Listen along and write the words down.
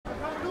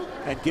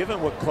And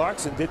given what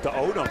Clarkson did to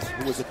Odom,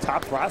 who was a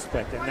top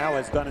prospect and now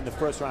has done in the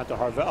first round to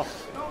Harvell,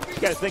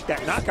 you got to think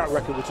that knockout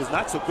record, which is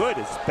not so good,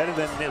 is better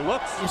than it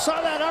looks. You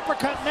saw that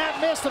uppercut and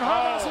that missed, and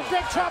Harvell's in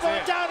big trouble,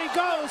 and down he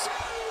goes.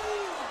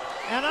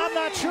 And I'm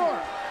not sure.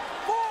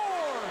 4,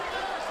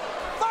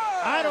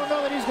 5. I don't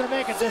know that he's going to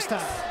make it this time.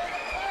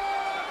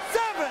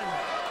 7,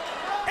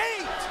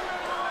 8.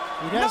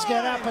 He does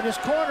get up, but his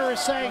corner is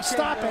saying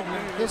stop it.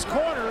 His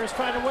corner is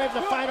trying to wave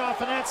the fight off,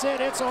 and that's it.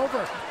 It's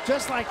over.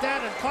 Just like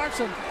that, and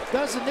Clarkson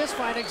does in this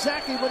fight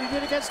exactly what he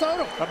did against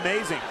Odom.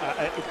 Amazing.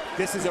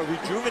 This is a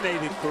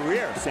rejuvenated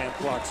career, Sam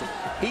Clarkson.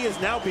 He is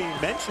now being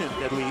mentioned,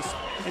 at least,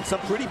 in some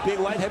pretty big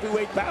light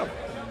heavyweight bout.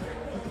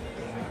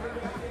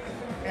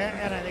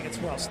 And I think it's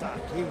well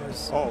stopped. He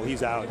was. Oh,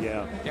 he's out,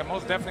 yeah. Yeah,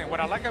 most definitely. What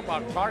I like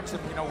about Clarkson,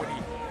 you know,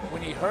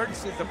 when he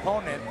hurts his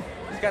opponent,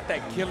 he's got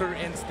that killer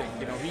instinct.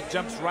 You know, he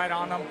jumps right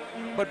on him,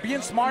 but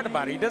being smart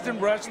about it. He doesn't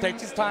rush,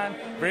 takes his time,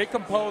 very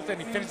composed, and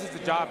he finishes the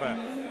job.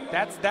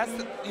 That's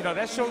you know,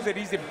 that shows that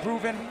he's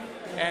improving,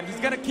 and he's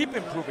gonna keep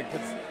improving,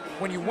 because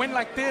when you win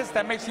like this,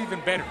 that makes you even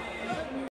better.